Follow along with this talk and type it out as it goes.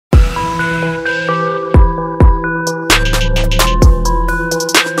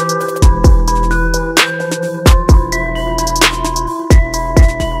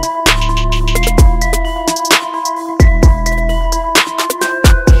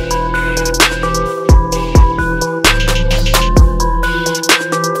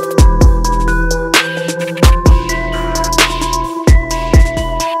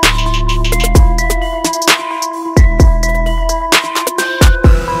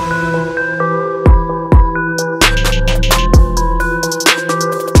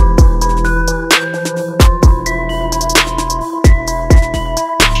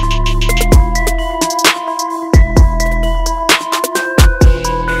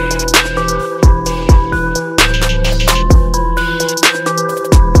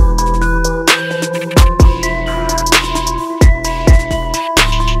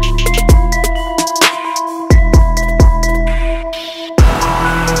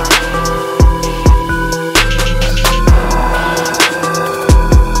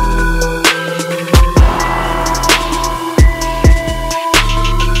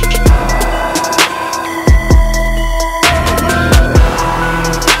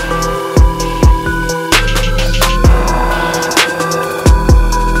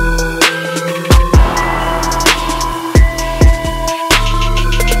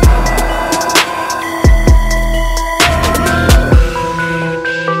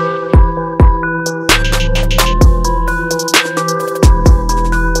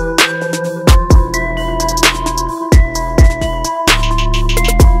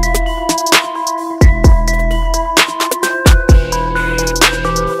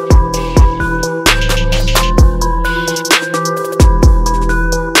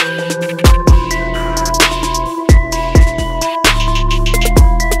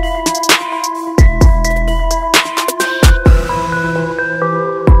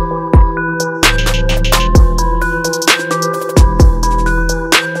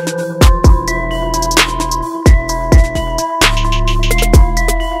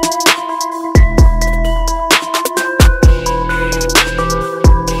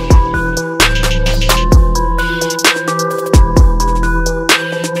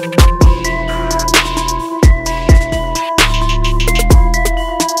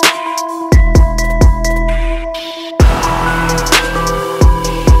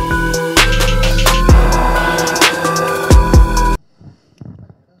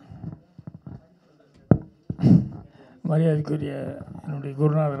மரியாதைக்குரிய என்னுடைய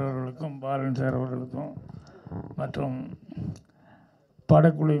குருநாதர் அவர்களுக்கும் பாலன் சார் அவர்களுக்கும் மற்றும்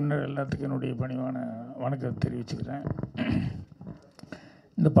படக்குழுவினர் எல்லாத்துக்கும் என்னுடைய பணிவான வணக்கத்தை தெரிவிச்சுக்கிறேன்.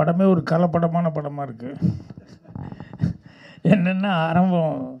 இந்த படமே ஒரு கலப்படமான படமாக இருக்குது. என்னென்னா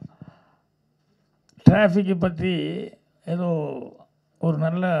ஆரம்பம் டிராஃபிக்கை பற்றி ஏதோ ஒரு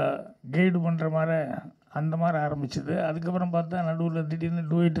நல்ல கைடு பண்ணுற மாதிரி அந்த மாதிரி ஆரம்பிச்சுது. அதுக்கப்புறம் பார்த்தா நடுவில்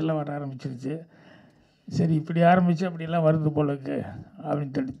திடீர்னு டூயிட்டெல்லாம் வர ஆரம்பிச்சிருச்சு. சரி இப்படி ஆரம்பித்து அப்படிலாம் வருது போலக்கு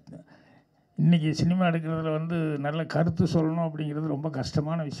அப்படின்னு இன்றைக்கி சினிமா எடுக்கிறதுல நல்ல கருத்து சொல்லணும் அப்படிங்கிறது ரொம்ப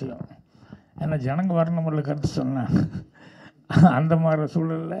கஷ்டமான விஷயம். ஏன்னா ஜனங்க வரணுமில்ல கருத்து சொன்னேன். அந்த மாதிரி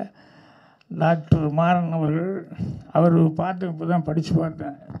சூழலில் டாக்டர் மாறன் அவர் பாட்டு இப்போ தான் படித்து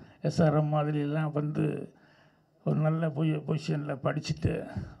பார்த்தேன். எஸ்ஆர்எம் மாதிரிலாம் ஒரு நல்ல பொசிஷனில் படிச்சுட்டு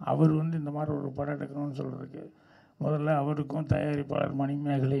அவர் இந்த மாதிரி ஒரு படம் எடுக்கணும்னு சொல்கிறதுக்கு முதல்ல அவருக்கும் தயாரிப்பாளர்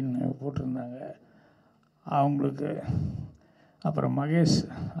மணிமேகலைன்னு போட்டிருந்தாங்க அவங்களுக்கு. அப்புறம் மகேஷ்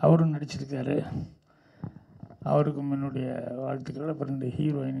அவரும் நடிச்சிருக்காரு, அவருக்கும் என்னுடைய வாழ்த்துக்கள். அப்புறம் 2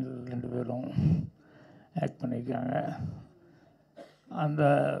 ஹீரோயின்கள் 2 பேரும் ஆக்ட் பண்ணியிருக்காங்க. அந்த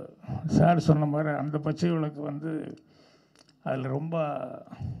சார் சொன்ன மாதிரி அந்த பச்சை விளக்கு அதில் ரொம்ப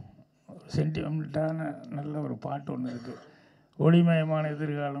சென்டிமெண்ட்டான நல்ல ஒரு பாட்டு ஒன்று இருக்குது. ஒளிமயமான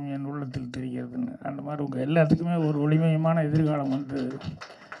எதிர்காலம் என் உள்ளத்தில் தெரிகிறதுன்னு. அந்த மாதிரி உங்கள் எல்லாத்துக்குமே ஒரு ஒளிமயமான எதிர்காலம்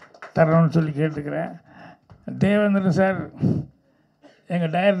தரணும்னு சொல்லி கேட்டுக்கிறேன். தேவேந்திரன் சார்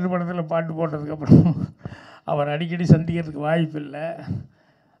எங்கள் டைரக்டர் படத்தில் பாட்டு போட்டதுக்கப்புறம் அவர் அடிக்கடி சந்திக்கிறதுக்கு வாய்ப்பு இல்லை.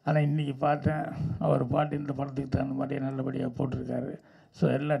 ஆனால் இன்றைக்கி பார்த்தேன் அவர் பாட்டு இந்த படத்துக்கு தகுந்த மாதிரியே நல்லபடியாக போட்டிருக்காரு. ஸோ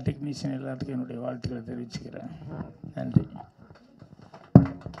எல்லா டெக்னீஷியன் எல்லாத்துக்கும் என்னுடைய வாழ்த்துக்களை தெரிவிச்சுக்கிறேன். நன்றி.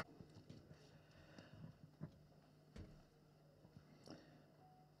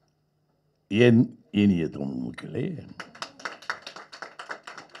 என் இனிய தமிழ் மக்களே,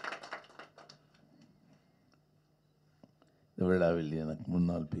 இந்த விழாவில் எனக்கு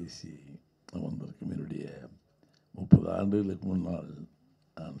முன்னால் பேசி வந்திருக்கும் என்னுடைய 30 ஆண்டுகளுக்கு முன்னால்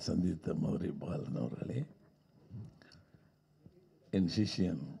நான் சந்தித்த மதுரை பாலன் அவர்களே, என்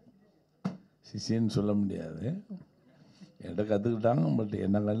சிஷியன் சொல்ல முடியாது, என்கிட்ட கற்றுக்கிட்டாங்க. பட்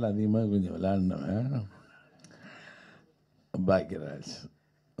என்ன காலில் அதிகமாக கொஞ்சம் விளையாடினவன் பாக்கியராஜ்,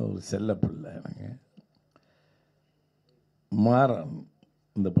 ஒரு செல்ல பிள்ளை எனக்கு. மாறன்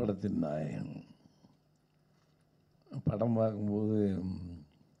இந்த படத்தின் நாயகன். படம் பார்க்கும்போது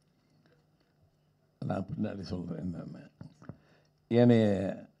நான் பின்னாடி சொல்கிறேன் என்னென்ன, ஏனைய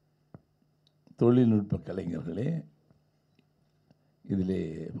தொழில்நுட்ப கலைஞர்களே, இதிலே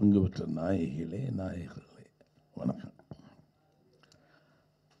பங்கு பெற்ற நாயகர்களே வணக்கம்.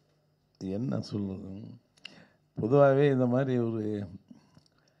 என்ன சொல்கிறது, பொதுவாகவே இந்த மாதிரி ஒரு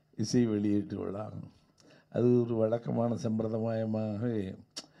இசை வெளியீட்டு விழா அது ஒரு வழக்கமான சம்பிரதாயமாக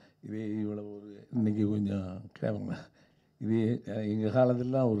இதே இவ்வளோ ஒரு இன்றைக்கி கொஞ்சம் கேமரா, இதே எங்கள்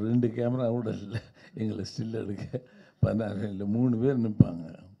காலத்திலாம் ஒரு 2 கேமரா கூட இல்லை எங்களை ஸ்டில் எடுக்க. 16 இல்லை 3 பேர் நிற்பாங்க.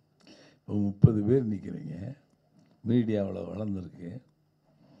 இப்போ 30 பேர் நிற்கிறீங்க. மீடியா அவ்வளோ வளர்ந்துருக்கு,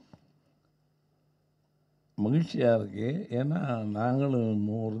 மகிழ்ச்சியாக இருக்குது. ஏன்னா நாங்களும்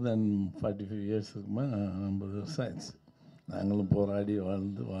மோர் தென் 45 இயர்ஸுக்குமா 50 வருஷம் ஆயிடுச்சு. நாங்களும் போராடி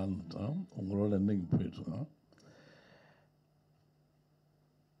வாழ்ந்துட்டோம். உங்களோட இன்றைக்கி போயிட்டுருக்கோம்.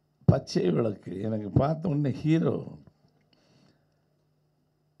 பச்சை விளக்கு எனக்கு பார்த்த உடனே ஹீரோ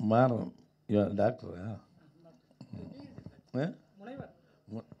மாறன். டாக்டரா?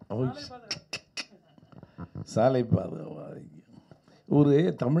 சாலை பாதுகாவலர். ஒரு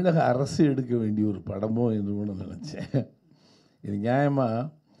தமிழக அரசு எடுக்க வேண்டிய ஒரு படமோ என்று கூட நினச்சேன். இது நியாயமாக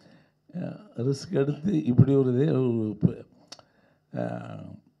ரிஸ்க் எடுத்து இப்படி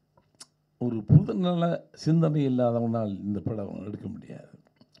ஒரு புதுநல சிந்தனை இல்லாதவனால் இந்த படம் எடுக்க முடியாது.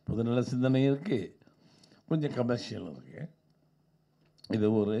 புதுநல சிந்தனை இருக்குது, கொஞ்சம் கமர்ஷியல் இருக்குது. இது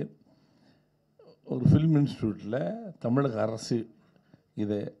ஒரு ஃபில்ம் இன்ஸ்டியூட்டில் தமிழக அரசு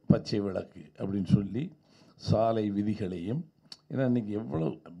இதை பச்சை விளக்கு அப்படின்னு சொல்லி சாலை விதிகளையும், ஏன்னா இன்றைக்கி எவ்வளோ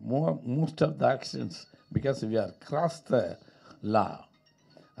most of the accidents because we are cross த லா,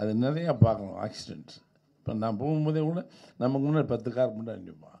 அது நிறையா பார்க்கணும் ஆக்சிடென்ட்ஸ். இப்போ நான் போகும்போதே கூட நமக்கு முன்னாடி 10 கார் முன்னாடி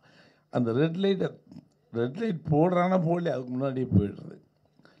நிற்பான். அந்த ரெட் லைட் போடுறானா போடல, அதுக்கு முன்னாடியே போயிடுறது.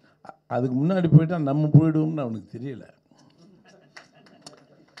 அதுக்கு முன்னாடி போயிட்டால் நம்ம போயிடுவோம்னு அவனுக்கு தெரியல.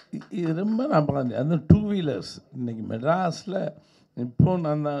 இது ரொம்ப நான் பார்க்க. அந்த 2 வீலர்ஸ் இன்றைக்கி மெட்ராஸில் இப்போ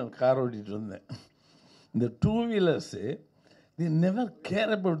நான் தான் கார் ஓட்டிகிட்டு வந்தேன். இந்த 2 wheelers the never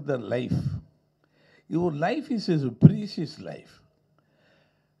care about the life. Your life is precious life.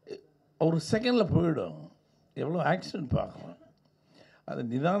 ஒரு செகண்டில் போயிடும். எவ்வளோ ஆக்சிடெண்ட் பார்க்கலாம். அது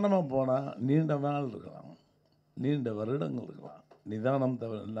நிதானமாக போனால் நீண்ட நாள் இருக்கலாம், நீண்ட வருடங்கள் இருக்கலாம். நிதானம்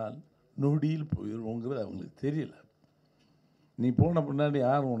தவறினால் நொடியில் போயிடுவோங்கிறது அவங்களுக்கு தெரியல. நீ போன பின்னாடி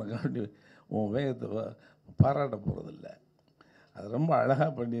யாரும் உனக்காண்டி உன் வேகத்தை பாராட்ட போகிறதில்ல. அது ரொம்ப அழகாக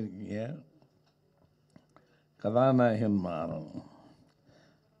பண்ணியிருக்கீங்க. கதாநாயகன் மாறன்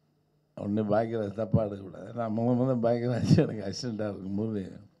ஒன்று பாக்கியராஜ் தப்பாக எடுக்கக்கூடாது. நான் முதல் பாக்கியராஜ் எனக்கு அசிஸ்டண்ட்டாக இருக்கும்போது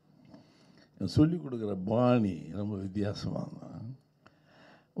சொல்லிக் கொடுக்குற பாணி ரொம்ப வித்தியாசமாக இருந்தான்.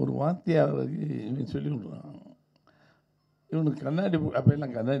 ஒரு வாத்தியாருக்கு இவன் சொல்லிக் கொடுக்குறான். இவனுக்கு கண்ணாடி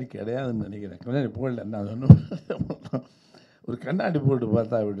அப்போல்லாம் கண்ணாடி கிடையாதுன்னு நினைக்கிறேன். கண்ணாடி போடல. நான் சொன்ன ஒரு கண்ணாடி போட்டு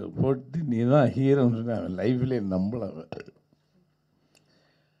பார்த்தா அப்படி போட்டு நீ தான் ஹீரோன்னு சொன்ன அவன் லைஃப்லேயே நம்பலை.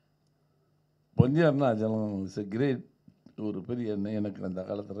 பொஞ்சி அருணாச்சலம் இஸ் எ கிரேட், ஒரு பெரிய எண்ணெய். எனக்கு அந்த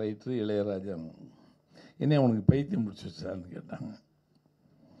காலத்து ரைட்ரு இளையராஜா என்ன அவனுக்கு பைத்தியம் பிடிச்சி வச்சான்னு கேட்டாங்க.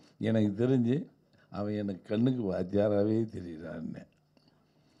 எனக்கு தெரிஞ்சு அவன் எனக்கு கண்ணுக்கு வாத்தியாராகவே தெரிகிறான்னு.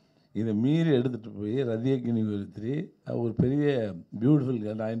 இதை மீறி எடுத்துகிட்டு போய் ரதியக்கினி ஒருத்தரி ஒரு பெரிய பியூட்டிஃபுல்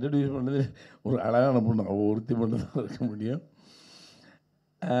நான் இன்ட்ரடியூஸ் பண்ணது ஒரு அழகான பொண்ணு, அவள் ஒருத்தி மட்டும் தான் இருக்க முடியும்.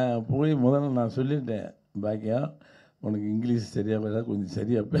 போய் முதல்ல நான் சொல்லிட்டேன், பாக்கியா உனக்கு இங்கிலீஷ் சரியாக பேச கொஞ்சம்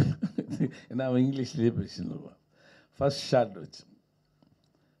சரியாக ஏன்னா அவன் இங்கிலீஷ்லேயே பேசின்னு இருப்பான். ஃபஸ்ட் ஷாட் வச்சு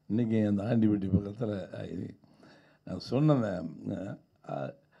இன்றைக்கி அந்த ஆண்டிப்பட்டி பக்கத்தில் நான் சொன்னேன்.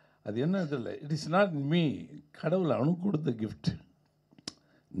 அது என்ன தெரியல, இட் இஸ் நாட் மீ, கடவுள் அவனுக்கு கொடுத்த கிஃப்ட்.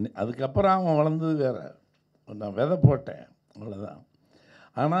 அதுக்கப்புறம் அவன் வளர்ந்தது வேறு. நான் விதை போட்டேன் அவ்வளோதான்.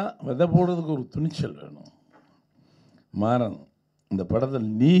 ஆனால் விதை போடுறதுக்கு ஒரு துணிச்சல் வேணும். மாறன் இந்த படத்தில்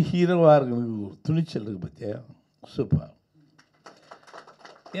நீ ஹீரோவாக இருக்கிறதுக்கு ஒரு துணிச்சல் இருக்குது பார்த்தியா, சூப்பர்.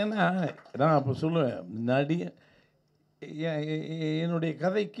 ஏன்னா நான் அப்போ சொல்லுவேன், என்னுடைய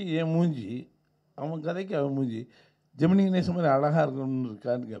கதைக்கு என் மூஞ்சி, அவன் கதைக்கு அவன் மூஞ்சி ஜெமினி கணேசன் மாதிரி அழகாக இருக்கணும்னு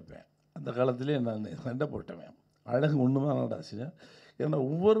இருக்கான்னு கேட்பேன். அந்த காலத்துலேயே நான் சண்டை போட்டவேன். அழகு ஒன்று தான் நடாச்சுன்னா, ஏன்னா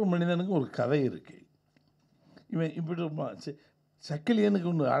ஒவ்வொரு மனிதனுக்கும் ஒரு கதை இருக்குது. இவன் இப்படி இருப்பான். சக்கிலியனுக்கு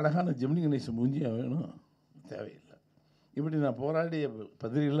ஒன்று அழகான ஜெமினி கணேசன் மூஞ்சியாக வேணும், தேவையில்லை. இப்படி நான் போராடிய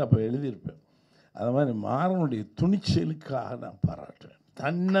பத்திரிகையில் அப்போ எழுதியிருப்பேன். அது மாதிரி மாறனுடைய துணிச்சலுக்காக நான் பாராட்டுவேன்.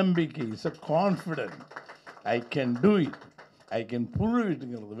 தன்னம்பிக்கை is a confident, I can do it, I can prove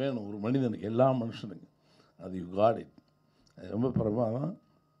இட்டுங்கிறது வேணும் ஒரு மனிதனுக்கு, எல்லா மனுஷனுக்கும். அது யூ காட் இட். அது ரொம்ப பிரமாதம்.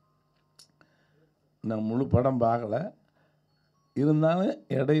 நான் முழு படம் பார்க்கல, இருந்தாலும்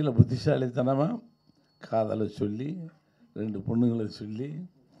இடையில புத்திசாலித்தனமாக காதலை சொல்லி 2 பொண்ணுங்களை சொல்லி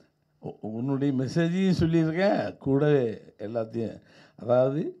உன்னுடைய மெசேஜையும் சொல்லியிருக்கேன் கூடவே எல்லாத்தையும்.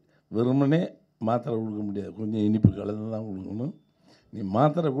 அதாவது வெறுமனே மாத்திரை கொடுக்க முடியாது, கொஞ்சம் இனிப்பு கலந்து தான் கொடுக்கணும். நீ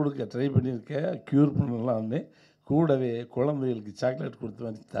மாத்திரை கொடுக்க ட்ரை பண்ணியிருக்க, க்யூர் பண்ணலாம்னு கூடவே குழந்தைகளுக்கு சாக்லேட் கொடுத்த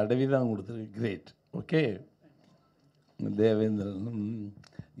மாதிரி தடவி தான் கொடுத்துருக்கு. கிரேட். ஓகே. தேவேந்திரன்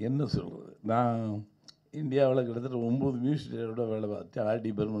என்ன சொல்கிறது, நான் இந்தியாவில் கிட்டத்தட்ட 9 மியூசிக் டேரோட வேலை பார்த்தேன். ஆர்டி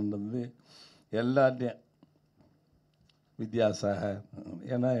பர்மன் வந்து எல்லாத்தையும் வித்தியாசாக,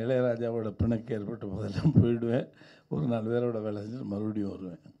 ஏன்னா இளையராஜாவோட பிணக்கு ஏற்பட்ட போதெல்லாம் போயிடுவேன். ஒரு 4 பேரோட வேலை செஞ்சுட்டு மறுபடியும்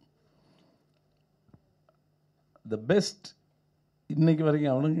வருவேன். த பெஸ்ட் இன்றைக்கி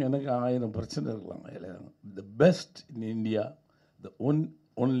வரைக்கும் அவனுக்கு எனக்கு 1000 பிரச்சனை இருக்கலாம். Ilaiyaraaja the best in India, the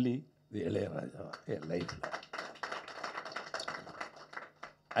only the Ilaiyaraaja என் லைஃப்பில்.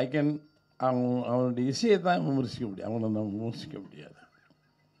 ஐ கேன் அவனுடைய இசையை தான் விமர்சிக்க முடியும், அவனை நான் விமர்சிக்க முடியாது.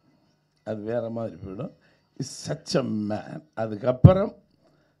 அது வேறு மாதிரி போயிடும். Is such a man. அதுக்கப்புறம்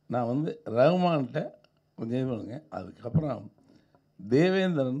நான் வந்து ரஹ்மான்கிட்ட கொஞ்சம் இது பண்ணுங்க. அதுக்கப்புறம்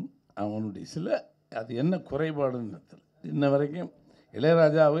தேவேந்திரன் அவனுடைய சில அது என்ன குறைபாடுன்னு இன்ன வரைக்கும்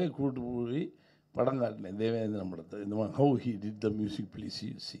இளையராஜாவே கூட்டு போய் படம் காட்டினேன் தேவேந்திரன் படத்தை. இந்த மாதிரி how he did the music please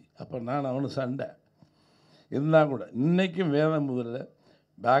you see. அப்போ நான் அவனு சண்டை இருந்தால் கூட இன்றைக்கும் வேதம் முதல்ல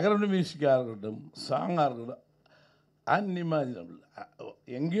பேக்ரவுண்டு மியூசிக்காக இருக்கட்டும், சாங்காக இருக்கட்டும், அன்இமேஜினபிள்,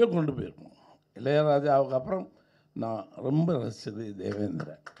 எங்கேயோ கொண்டு போயிருக்கோம். இளையராஜாவுக்கு அப்புறம் நான் ரொம்ப ரசித்தது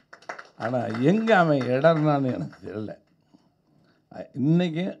தேவேந்திரன். ஆனால் எங்கே அவன் இடர்னான்னு எனக்கு தெரியல.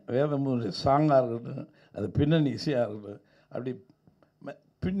 இன்றைக்கும் வேதமுடைய சாங்காக இருக்கட்டும், அது பின்னணி இசையாக இருக்கட்டும், அப்படி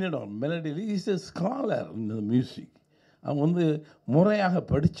பின்னிடும் மெலடியில். இஸ் எ ஸ்காலர் இந்த மியூசிக். அவன் வந்து முறையாக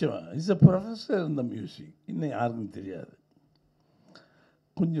படித்தவன். இஸ் எ ப்ரொஃபஸர் இந்த மியூசிக். இன்னும் யாருக்கும் தெரியாது.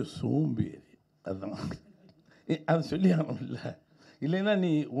 கொஞ்சம் சோம்பேறி, அதுதான் அது சொல்லி ஆகணும். இல்லைன்னா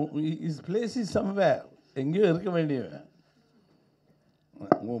நீ இஸ் பிளேஸ் இஸ் சம்வேர், எங்கேயோ இருக்க வேண்டியவன்.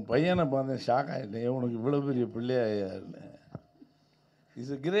 உன் பையனை பார்த்தேன், ஷாக் ஆகிட்டேன், உனக்கு இவ்வளோ பெரிய பிள்ளையாருன்னு.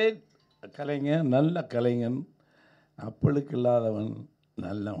 இஸ் எ கிரேட் கலைஞன், நல்ல கலைஞன், அப்பளுக்கு இல்லாதவன்,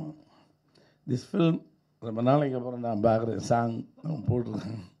 நல்லவன். திஸ் ஃபில்ம் ரொம்ப நாளைக்கு அப்புறம் நான் பார்க்குறேன், சாங் நான்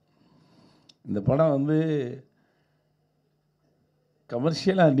போட்டிருக்கேன். இந்த படம் வந்து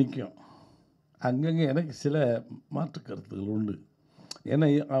கமர்ஷியலாக நிற்கும். அங்கங்கே எனக்கு சில மாற்று கருத்துக்கள் உண்டு. ஏன்னா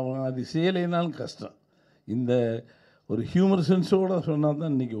அவன் அது செய்யலைனாலும் கஷ்டம். இந்த ஒரு ஹியூமர் சென்ஸோடு சொன்னால்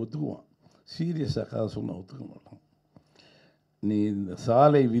தான் இன்றைக்கி ஒத்துக்குவான். சீரியஸாக கதை சொன்னால் ஒத்துக்க மாட்டான். நீ இந்த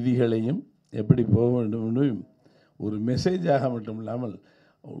சாலை விதிகளையும் எப்படி போக வேண்டும் என்றும் ஒரு மெசேஜாக மட்டும் இல்லாமல்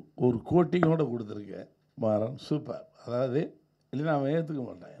ஒரு கோட்டிங்கோடு கொடுத்துருக்க மாறன். சூப்பர். அதாவது இல்லைன்னா அவன் ஏற்றுக்க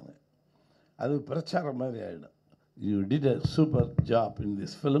மாட்டாங்க, அது பிரச்சாரம் மாதிரி ஆகிடும். You did a super job in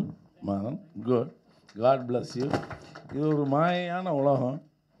this film Maran. Good. God bless you. இது ஒரு மாயான உலகம்.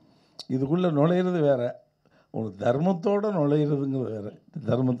 இதுக்குள்ளே நுழையிறது வேறு, ஒரு தர்மத்தோடு நுழையிறதுங்கிறது வேறு.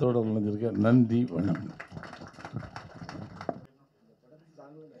 தர்மத்தோடு நுழைஞ்சிருக்க. நன்றி, வணக்கம்.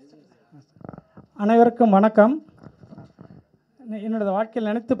 அனைவருக்கும் வணக்கம். என்னோடய வாழ்க்கையில்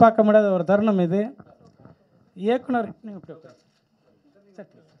நினைத்து பார்க்க முடியாத ஒரு தருணம் இது. இயக்குனர்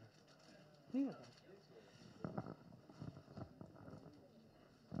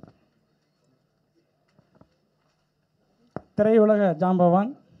திரையுலக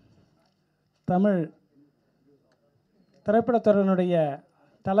ஜாம்பவான், தமிழ் திரைப்படத்துறையினுடைய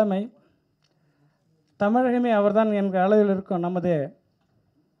தலைமை, தமிழகமே அவர்தான் என்கிற அளவில் இருக்கும் நமது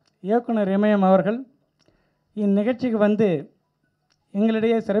இயக்குனர் இமயம் அவர்கள் இந்நிகழ்ச்சிக்கு வந்து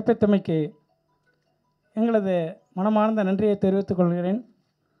எங்களிடையே சிறப்பித்தமைக்கு எங்களது மனமார்ந்த நன்றியை தெரிவித்துக் கொள்கிறேன்.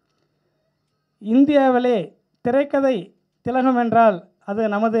 இந்தியாவிலே திரைக்கதை திலகம் என்றால் அது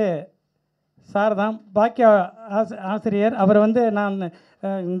நமது சார் தான், பாக்கிய ஆசிரியர். அவர் வந்து நான்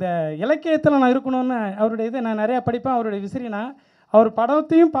இந்த இலக்கியத்தில் நான் இருக்கணும்னு அவருடைய இது நான் நிறையா படிப்பேன். அவருடைய விசிறினா அவர்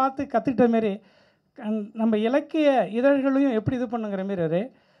படத்தையும் பார்த்து கற்றுக்கிட்ட மாரி நம்ம இலக்கிய இதழ்களையும் எப்படி இது பண்ணுங்கிற மாரி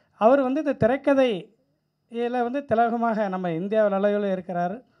அவர் வந்து இந்த திரைக்கதை இதில் வந்து திலகமாக நம்ம இந்தியாவில் அளவில்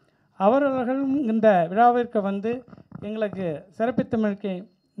இருக்கிறார். அவர்களும் இந்த விழாவிற்கு வந்து எங்களுக்கு சிறப்பித்தமைக்கு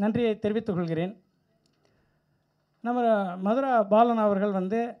நன்றியை தெரிவித்துக் கொள்கிறேன். நம்ம மதுரா பாலன் அவர்கள்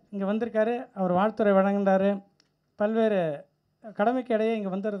வந்து இங்கே வந்திருக்காரு. அவர் வாழ்த்துறை வழங்கினார். பல்வேறு கடமைக்கு இடையே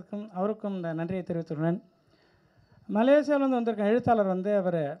இங்கே வந்ததுக்கும் அவருக்கும் இந்த நன்றியை தெரிவித்துள்ளேன். மலேசியாவிலேருந்து வந்திருக்க எழுத்தாளர் வந்து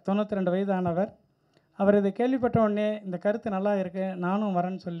அவர் 92 வயதானவர். அவர் இதை கேள்விப்பட்ட உடனே இந்த கருத்து நல்லா இருக்குது, நானும்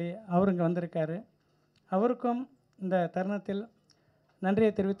வரேன்னு சொல்லி அவர் இங்கே வந்திருக்காரு. அவருக்கும் இந்த தருணத்தில்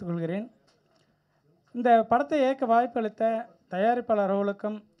நன்றியை தெரிவித்துக் கொள்கிறேன். இந்த படத்தை இயக்க வாய்ப்பு அளித்த தயாரிப்பாளர்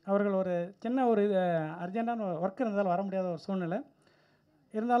அவர்களுக்கும், அவர்கள் ஒரு சின்ன ஒரு அர்ஜென்ட்டான ஒர்க் இருந்தாலும் வர முடியாத ஒரு சூழ்நிலை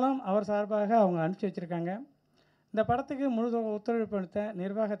இருந்தாலும் அவர் சார்பாக அவங்க அனுப்பிச்சி வச்சுருக்காங்க. இந்த படத்துக்கு முழு ஒத்துழைப்பு அளித்த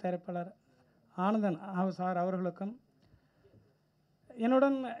நிர்வாக தயாரிப்பாளர் ஆனந்தன் சார் அவர்களுக்கும்,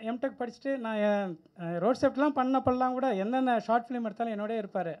 என்னுடன் எம்டெக் படிச்சுட்டு நான் ரோட் சேஃப்டிலாம் பண்ணப்பெல்லாம் கூட என்னென்ன ஷார்ட் ஃபிலிம் எடுத்தாலும் என்னோடய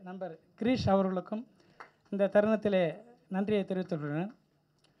இருப்பார் நண்பர் கிரீஷ் அவர்களுக்கும் இந்த தருணத்திலே நன்றியை தெரிவித்துள்ளேன்.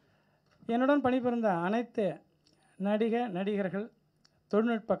 என்னுடன் பணிபுரிந்த அனைத்து நடிகர்கள்,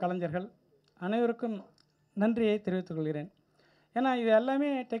 தொழில்நுட்ப கலைஞர்கள் அனைவருக்கும் நன்றியை தெரிவித்துக் கொள்கிறேன். ஏன்னா இது எல்லாமே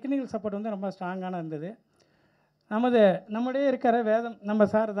டெக்னிக்கல் சப்போர்ட் வந்து ரொம்ப ஸ்ட்ராங்கான இருந்தது. நம்முடைய இருக்கிற வேதம் நம்ம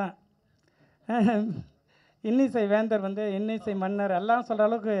சார் தான். இன்னிசை வேந்தர் வந்து இன்னிசை மன்னர் எல்லாம் சொல்கிற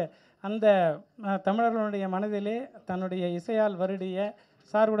அளவுக்கு அந்த தமிழர்களுடைய மனதிலே தன்னுடைய இசையால் வருடிய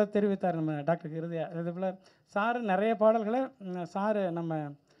சார் கூட தெரிவித்தார் நம்ம டாக்டர் இறுதியா. இதுபோல் சார் நிறைய பாடல்களை சார் நம்ம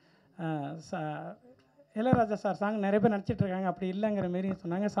இளையராஜா சார் சாங் நிறைய பேர் நடிச்சிட்ருக்காங்க, அப்படி இல்லைங்கிற மாரி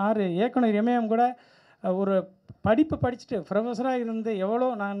சொன்னாங்க. சார் இயக்குனர் இமயம் கூட ஒரு படிப்பு படிச்சுட்டு ப்ரொஃபஸராக இருந்து எவ்வளோ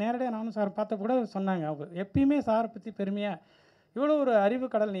நான் நேரடியாக நானும் சார் பார்த்த கூட சொன்னாங்க. அவங்க எப்பயுமே சாரை பற்றி பெருமையாக, இவ்வளோ ஒரு அறிவு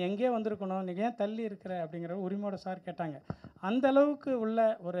கடல், நீ எங்கேயே வந்திருக்கணும், நீ ஏன் தள்ளி இருக்கிற அப்படிங்கிற உரிமையோட சார் கேட்டாங்க. அந்த அளவுக்கு உள்ள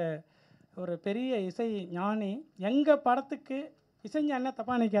ஒரு பெரிய இசை ஞானி. எங்கள் படத்துக்கு இசைஞானம்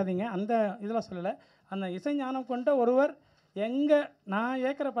தப்பாக நினைக்காதீங்க, அந்த இதில் சொல்லலை. அந்த இசைஞானம் கொண்ட ஒருவர் நான்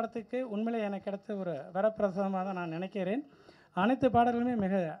இயக்கிற படத்துக்கு உண்மையிலே எனக்கு கிடைத்த ஒரு வரப்பிரசாதமாக தான் நான் நினைக்கிறேன். அனைத்து பாடல்களுமே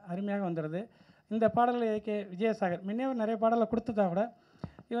மிக அருமையாக வந்துடுது. இந்த பாடல்களை இயக்கிய விஜயசாகர் முன்னே நிறைய பாடலை கொடுத்ததா கூட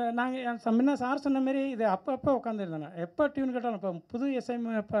நாங்கள் முன்ன சார் சொன்ன மாரி இது அப்பப்போ உட்காந்துருந்தாங்க. எப்போ டியூன் கேட்டாலும் இப்போ புது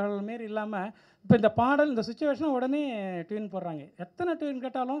இசையமைப்பாளர் மாரி இல்லாமல் இப்போ இந்த பாடல் இந்த சுச்சுவேஷனை உடனே டியூன் போடுறாங்க. எத்தனை டியூன்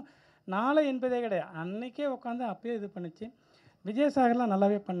கேட்டாலும் நாளை என்பதே கிடையாது, அன்றைக்கே உட்காந்து அப்பயே இது பண்ணிச்சு. விஜயசாகர்லாம்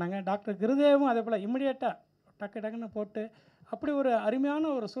நல்லாவே பண்ணாங்க. டாக்டர் கிருதேவும் அதே போல் இம்மிடியேட்டாக டக்குன்னு போட்டு அப்படி ஒரு அருமையான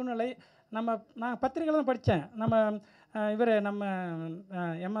ஒரு சூழ்நிலை. நான் பத்திரிக்கையில் தான் படித்தேன். நம்ம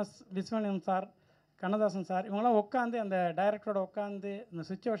MS Viswanathan sir, Kannadasan sir இவங்களாம் உட்காந்து அந்த டைரக்டரோட உட்காந்து இந்த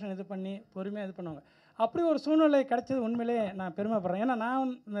சுச்சுவேஷன் இது பண்ணி பொறுமையாக இது பண்ணுவாங்க. அப்படி ஒரு சூழ்நிலை கிடைச்சது உண்மையிலே நான் பெருமைப்படுறேன். ஏன்னா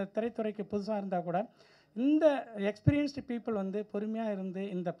நான் இந்த திரைத்துறைக்கு புதுசாக இருந்தால் கூட இந்த எக்ஸ்பீரியன்ஸ்டு பீப்புள் வந்து பொறுமையாக இருந்து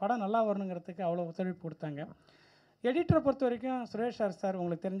இந்த படம் நல்லா வரணுங்கிறதுக்கு அவ்வளோ ஒத்துழைப்பு கொடுத்தாங்க. எடிட்டரை பொறுத்த வரைக்கும் சுரேஷ் சார்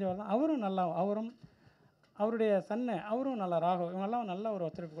உங்களுக்கு தெரிஞ்சவர் தான். அவரும் அவருடைய சன்னு அவரும் நல்லா ராகவ் இவங்கெல்லாம் நல்ல ஒரு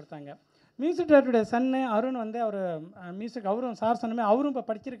ஒத்துழைப்பு கொடுத்தாங்க. மியூசிக் டைரக்டருடைய சன்னு அருண் வந்து அவர் மியூசிக் அவரும் சார் சொன்னமே அவரும் இப்போ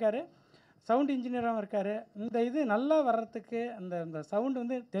படிச்சிருக்காரு, சவுண்ட் இன்ஜினியராகவும் இருக்கார். இந்த இது நல்லா வர்றதுக்கு அந்த சவுண்டு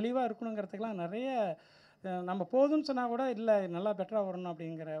வந்து தெளிவாக இருக்கணுங்கிறதுக்கெலாம் நிறைய நம்ம போதும்னு சொன்னால் கூட இல்லை நல்லா பெட்டராக வரணும்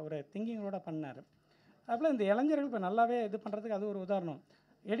அப்படிங்கிற ஒரு திங்கிங்கோடு பண்ணார். அதுபோல் இந்த இளைஞர்கள் இப்போ நல்லாவே இது பண்ணுறதுக்கு அது ஒரு உதாரணம்.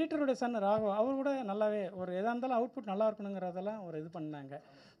 எடிட்டருடைய சன் ராகவ் அவர் கூட நல்லாவே ஒரு எதாக இருந்தாலும் அவுட்புட் நல்லா இருக்கணுங்கிறதெல்லாம் ஒரு இது பண்ணாங்க.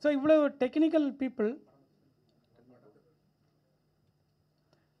 ஸோ இவ்வளோ டெக்னிக்கல் பீப்புள்,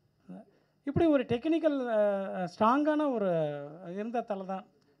 இப்படி ஒரு டெக்னிக்கல் ஸ்ட்ராங்கான ஒரு இருந்த தலை தான்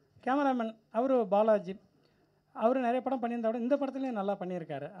கேமராமேன். அவர் பாலாஜி, அவர் நிறைய படம் பண்ணியிருந்தா கூட இந்த படத்துலேயும் நல்லா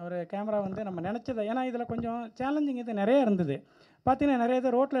பண்ணியிருக்காரு. அவர் கேமரா வந்து நம்ம நினச்சதை, ஏன்னா இதில் கொஞ்சம் சேலஞ்சிங் இது நிறைய இருந்தது. பார்த்திங்கன்னா நிறைய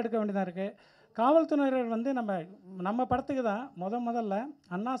இது ரோட்டில் எடுக்க வேண்டியதாக இருக்குது. காவல்துறையினர் வந்து நம்ம படத்துக்கு தான் முதல்ல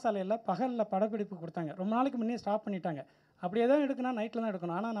அண்ணா சாலையில் பகலில் படப்பிடிப்பு கொடுத்தாங்க. ரொம்ப நாளைக்கு முன்னே ஸ்டாப் பண்ணிட்டாங்க. அப்படியே தான் எடுக்கணும், நைட்டில் தான்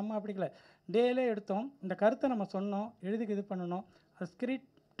எடுக்கணும். ஆனால் நம்ம அப்படி இல்லை, டேலே எடுத்தோம். இந்த கருத்தை நம்ம சொன்னோம், எழுதிக்கு இது பண்ணணும், அது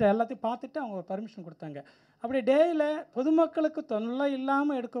ஸ்கிரிப்ட் எல்லாத்தையும் பார்த்துட்டு அவங்க பர்மிஷன் கொடுத்தாங்க. அப்படி டேயில் பொதுமக்களுக்கு தொல்லை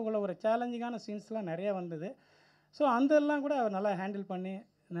இல்லாமல் எடுக்கக்குள்ள ஒரு சேலஞ்சிங்கான சீன்ஸ்லாம் நிறைய வந்தது. ஸோ அதெல்லாம் கூட அவர் நல்லா ஹேண்டில் பண்ணி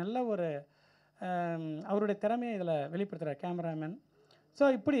நல்ல ஒரு அவருடைய திறமையை இதில் வெளிப்படுத்துகிறார் கேமராமேன். ஸோ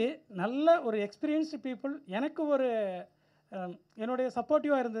இப்படி நல்ல ஒரு எக்ஸ்பீரியன்ஸ்டு பீப்புள் எனக்கு ஒரு என்னுடைய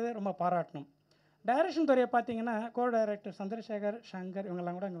சப்போர்ட்டிவாக இருந்தது, ரொம்ப பாராட்டணும். டைரக்ஷன் துறையை பார்த்தீங்கன்னா டைரக்டர் சந்திரசேகர், சங்கர்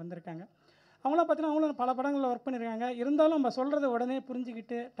இவங்கெல்லாம் கூட அங்கே வந்திருக்காங்க. அவங்களாம் பார்த்தீங்கன்னா அவங்களும் பல படங்களில் ஒர்க் பண்ணியிருக்காங்க. இருந்தாலும் நம்ம சொல்கிறத உடனே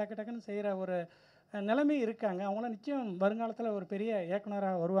புரிஞ்சுக்கிட்டு டக்குன்னு செய்கிற ஒரு நிலைமை இருக்காங்க. அவங்களாம் நிச்சயம் வருங்காலத்தில் ஒரு பெரிய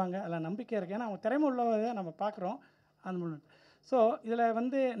இயக்குனராக வருவாங்க, அதில் நம்பிக்கை இருக்குது. ஏன்னா அவங்க திறமை உள்ளதை நம்ம பார்க்குறோம் அந்த மூலம். ஸோ இதில்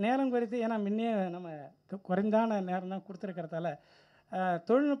வந்து நேரம் குறித்து, ஏன்னா முன்னே நம்ம குறைந்தான நேரம் தான் கொடுத்துருக்கிறதால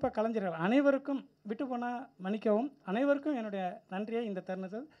தொழில்நுட்ப கலைஞர்கள் அனைவருக்கும் விட்டு போனால் மன்னிக்கவும், அனைவருக்கும் என்னுடைய நன்றியை இந்த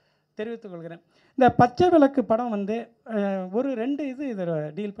தருணத்தில் தெரிவித்துக் கொள்கிறேன். இந்த பச்சை விளக்கு படம் வந்து ஒரு 2 இது இதில்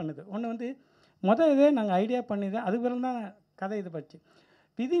டீல் பண்ணுது. ஒன்று வந்து இதே நாங்கள் ஐடியா பண்ணிது, அதுக்கு பிறகு தான் கதை இது பற்றி.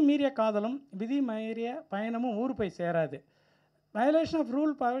 விதி மீறிய காதலும் விதி மீறிய பயணமும் ஊர் போய் சேராது. Violation of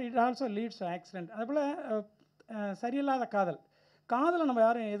rule power it also leads to accident. அதுபோல் சரியில்லாத காதலை நம்ம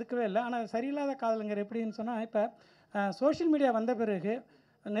யாரும் எதுக்கவே இல்லை. ஆனால் சரியில்லாத காதலுங்கிற எப்படின்னு சொன்னால், இப்போ சோஷியல் மீடியா வந்த பிறகு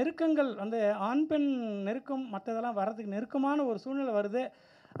நெருக்கங்கள் வந்து ஆண் பெண் நெருக்கம் மற்றதெல்லாம் வர்றதுக்கு நெருக்கமான ஒரு சூழ்நிலை வருது.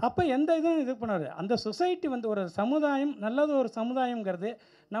 அப்போ எந்த இதுவும் இது பண்ணாது. அந்த சொசைட்டி வந்து ஒரு சமுதாயம், நல்லது ஒரு சமுதாயங்கிறது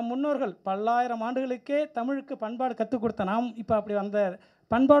நம் முன்னோர்கள் பல்லாயிரம் ஆண்டுகளுக்கே தமிழுக்கு பண்பாடு கற்றுக் கொடுத்த நாம் இப்போ அப்படி அந்த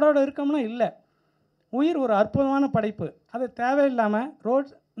பண்பாடோடு இருக்கோம்னா இல்லை. உயிர் ஒரு அற்புதமான படைப்பு, அது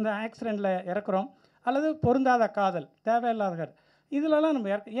தேவையில்லாமல் இந்த ஆக்சிடெண்ட்டில் இறக்குறோம். அல்லது பொருந்தாத காதல், தேவையில்லாதவர், இதிலலாம் நம்ம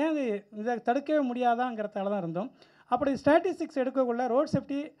ஏன் இதை தடுக்கவே முடியாதாங்கிறதால தான் இருந்தோம். அப்படி ஸ்டாட்டிஸ்டிக்ஸ் எடுக்கக்குள்ள ரோட்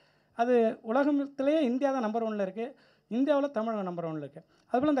சேஃப்டி அது உலகத்திலேயே இந்தியா தான் நம்பர் 1ல் இருக்குது. இந்தியாவில் தமிழகம் நம்பர் 1ல் இருக்குது.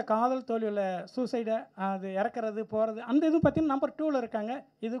 அதுபோல் இந்த காதல் தோல்வியில் சூசைடை அது இறக்குறது போகிறது அந்த இது பார்த்திங்கன்னா நம்பர் 2ல் இருக்காங்க.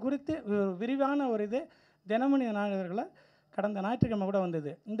 இது குறித்து விரிவான ஒரு இது தினமணி நாளிதழ்களை கடந்த ஞாயிற்றுக்கிழமை கூட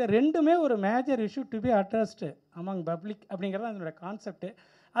வந்தது. இந்த 2மே ஒரு major issue to be addressed among public அப்படிங்கிறது அதனுடைய கான்செப்ட்டு.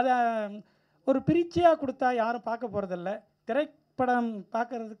 அதை ஒரு பிரிச்சியாக கொடுத்தா யாரும் பார்க்க போகிறதில்ல. திரைப்படம்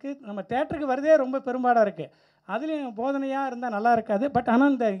பார்க்குறதுக்கு நம்ம தேட்டருக்கு வரதே ரொம்ப பெரும்பாடாக இருக்குது. அதுலேயும் போதனையாக இருந்தால் நல்லா இருக்காது. பட்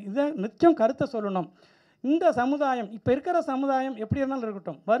ஆனால் இந்த இதை நிச்சயம் கருத்தை சொல்லணும். இந்த சமுதாயம் இப்போ இருக்கிற சமுதாயம் எப்படி இருந்தாலும்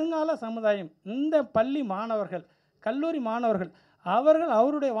இருக்கட்டும், வருங்கால சமுதாயம், இந்த பள்ளி மாணவர்கள், கல்லூரி மாணவர்கள்,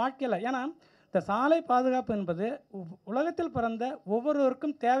 அவருடைய வாழ்க்கையில், ஏன்னா இந்த சாலை பாதுகாப்பு என்பது உலகத்தில் பிறந்த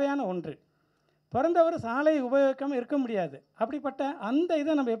ஒவ்வொருவருக்கும் தேவையான ஒன்று. பிறந்தவர் சாலை உபயோகிக்காமல் இருக்க முடியாது. அப்படிப்பட்ட அந்த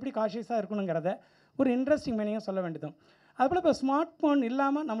இதை நம்ம எப்படி கான்ஷியஸாக இருக்கணுங்கிறத ஒரு இன்ட்ரெஸ்டிங் மீனிங்காக சொல்ல வேண்டியதும். அதுபோல் இப்போ ஸ்மார்ட் ஃபோன்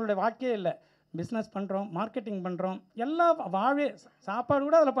இல்லாமல் நம்மளுடைய வாழ்க்கையே இல்லை. பிஸ்னஸ் பண்ணுறோம், மார்க்கெட்டிங் பண்ணுறோம், எல்லா வாழ்வே சாப்பாடு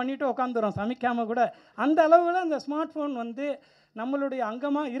கூட அதில் பண்ணிவிட்டு உட்காந்துறோம், சமைக்காமல் கூட. அந்த அளவில் அந்த ஸ்மார்ட் ஃபோன் வந்து நம்மளுடைய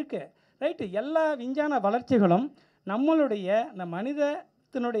அங்கமாக இருக்குது. ரைட்டு, எல்லா விஞ்ஞான வளர்ச்சிகளும் நம்மளுடைய இந்த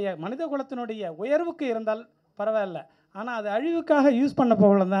மனித குலத்தினுடைய உயர்வுக்கு இருந்தால் பரவாயில்ல. ஆனால் அது அழிவுக்காக யூஸ் பண்ண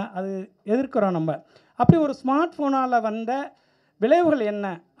போகல தான் அது எதிர்க்கிறோம் நம்ம. அப்படி ஒரு ஸ்மார்ட் ஃபோனால் வந்த விளைவுகள் என்ன,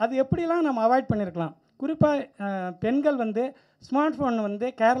 அது எப்படிலாம் நம்ம அவாய்ட் பண்ணியிருக்கலாம். குறிப்பாக பெண்கள் வந்து ஸ்மார்ட் ஃபோன் வந்து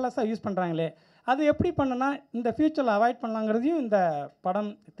கேர்லெஸ்ஸாக யூஸ் பண்ணுறாங்களே, அது எப்படி பண்ணுனா இந்த ஃப்யூச்சரில் அவாய்ட் பண்ணலாங்கிறதையும் இந்த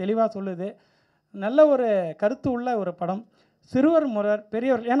படம் தெளிவாக சொல்லுது. நல்ல ஒரு கருத்து உள்ள ஒரு படம். சிறுவர் முரர்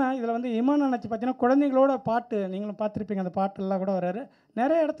பெரியவர், ஏன்னா இதில் வந்து இமான் நினச்சி பார்த்தீங்கன்னா குழந்தைங்களோட பாட்டு நீங்களும் பார்த்துருப்பீங்க, அந்த பாட்டெல்லாம் கூட வர்றாரு.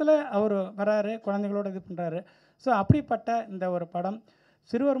 நிறைய இடத்துல அவர் வராரு, குழந்தைங்களோட இது பண்ணுறாரு. ஸோ அப்படிப்பட்ட இந்த ஒரு படம்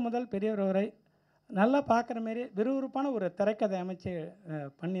சிறுவர் முதல் பெரியவர் வரை நல்லா பார்க்குற மாரி விறுவிறுப்பான ஒரு திரைக்கதை அமைச்சு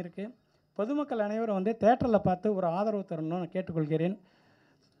பண்ணியிருக்கு. பொதுமக்கள் அனைவரும் வந்து தேட்டரில் பார்த்து ஒரு ஆதரவு தரணும்னு கேட்டுக்கொள்கிறேன்.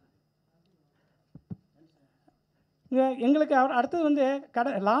 எங்களுக்கு அடுத்தது வந்து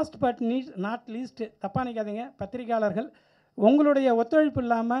லாஸ்ட் பட் நாட் லீஸ்ட், தப்பாக நினைக்காதீங்க பத்திரிகையாளர்கள், உங்களுடைய ஒத்துழைப்பு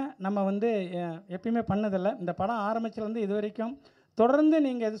இல்லாமல் நம்ம வந்து எப்பயுமே பண்ணதில்லை. இந்த படம் ஆரம்பிச்சிலேருந்து இது வரைக்கும் தொடர்ந்து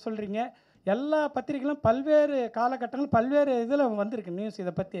நீங்கள் எது சொல்கிறீங்க. எல்லா பத்திரிகைகளும் பல்வேறு காலகட்டங்கள் பல்வேறு இதில் வந்திருக்கு நியூஸ்,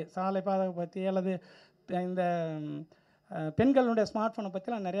 இதை பற்றி சாலை பாதுகாப்பு பற்றி அல்லது இந்த பெண்களுடைய ஸ்மார்ட் ஃபோனை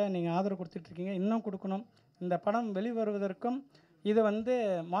பற்றிலாம் நிறையா நீங்கள் ஆதரவு கொடுத்துட்ருக்கீங்க, இன்னும் கொடுக்கணும். இந்த படம் வெளிவருவதற்கும் இது வந்து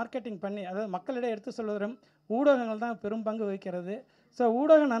மார்க்கெட்டிங் பண்ணி, அதாவது மக்களிடையே எடுத்து சொல்வதும் ஊடகங்கள் தான் பெரும் பங்கு வகிக்கிறது. ஸோ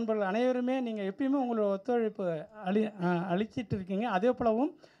ஊடக நண்பர்கள் அனைவருமே நீங்கள் எப்பயுமே உங்களோட ஒத்துழைப்பு அளிச்சிட்டு இருக்கீங்க. அதே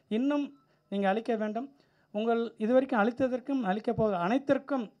போலவும் இன்னும் நீங்கள் அளிக்க வேண்டும். உங்கள் இதுவரைக்கும் அளித்ததற்கும் அளிக்க போகிற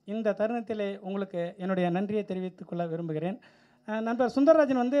அனைத்திற்கும் இந்த தருணத்திலே உங்களுக்கு என்னுடைய நன்றியை தெரிவித்துக் கொள்ள விரும்புகிறேன். நண்பர்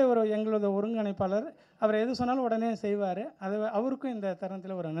சுந்தரராஜன் வந்து எங்களோட ஒருங்கிணைப்பாளர். அவர் எது சொன்னாலும் உடனே செய்வார். அவருக்கும் இந்த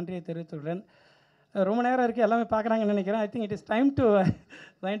தருணத்தில் ஒரு நன்றியை தெரிவித்துள்ளேன். ரொம்ப நேரம் இருக்குது, எல்லாமே பார்க்குறாங்கன்னு நினைக்கிறேன். I think it is time to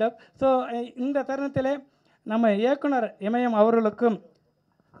wind up. So இந்த தருணத்திலே நம்ம இயக்குனர் இமயம் அவர்களுக்கும்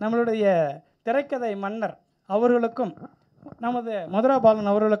நம்மளுடைய திரைக்கதை மன்னர் அவர்களுக்கும் நமது மதுரா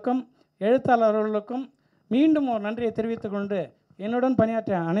பாலன் அவர்களுக்கும் எழுத்தாளர் அவர்களுக்கும் மீண்டும் ஒரு நன்றியை தெரிவித்துக் கொண்டு என்னுடன்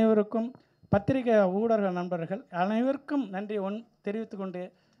பணியாற்றிய அனைவருக்கும் பத்திரிகை ஊடக நண்பர்கள் அனைவருக்கும் நன்றி தெரிவித்துக் கொண்டு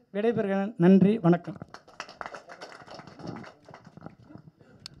விடைபெறுகிறேன். நன்றி, வணக்கம்.